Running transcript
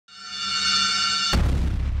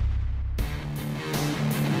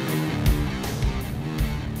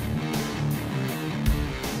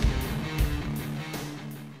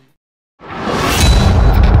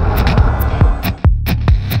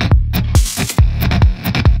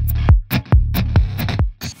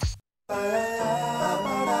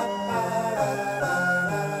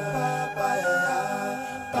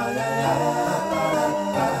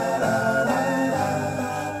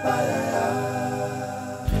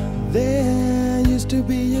to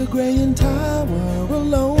be a graying tower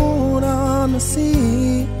alone on the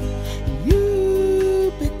sea.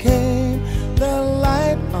 You became the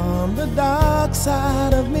light on the dark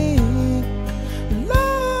side of me.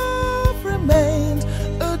 Love remains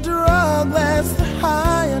a drug that's the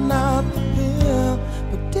high and not the pill.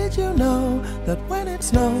 But did you know that when it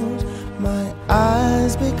snows, my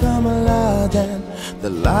eyes become a light, and the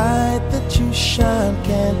light that you shine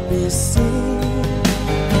can't be seen?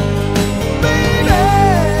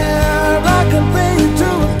 I can pay you to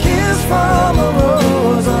a kiss from a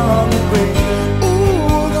rose on the grave.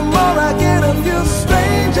 Ooh, the more I get of you, the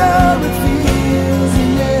stranger it feels,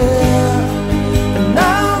 yeah. And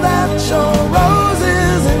now that your rose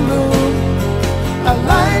is in bloom, a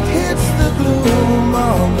light hits the gloom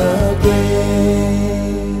on the grave.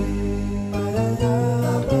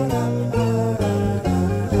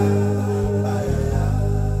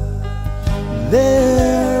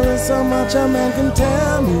 There is so much a man can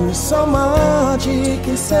tell you, so much he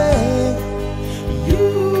can say. You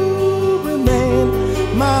remain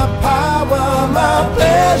my power, my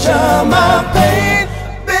pleasure, my pain,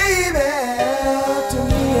 baby. To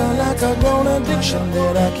me you're like a grown addiction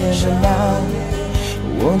that I can't deny.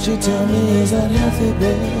 Won't you tell me, is that healthy,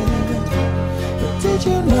 baby? But did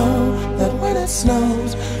you know that when it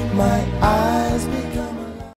snows, my eyes become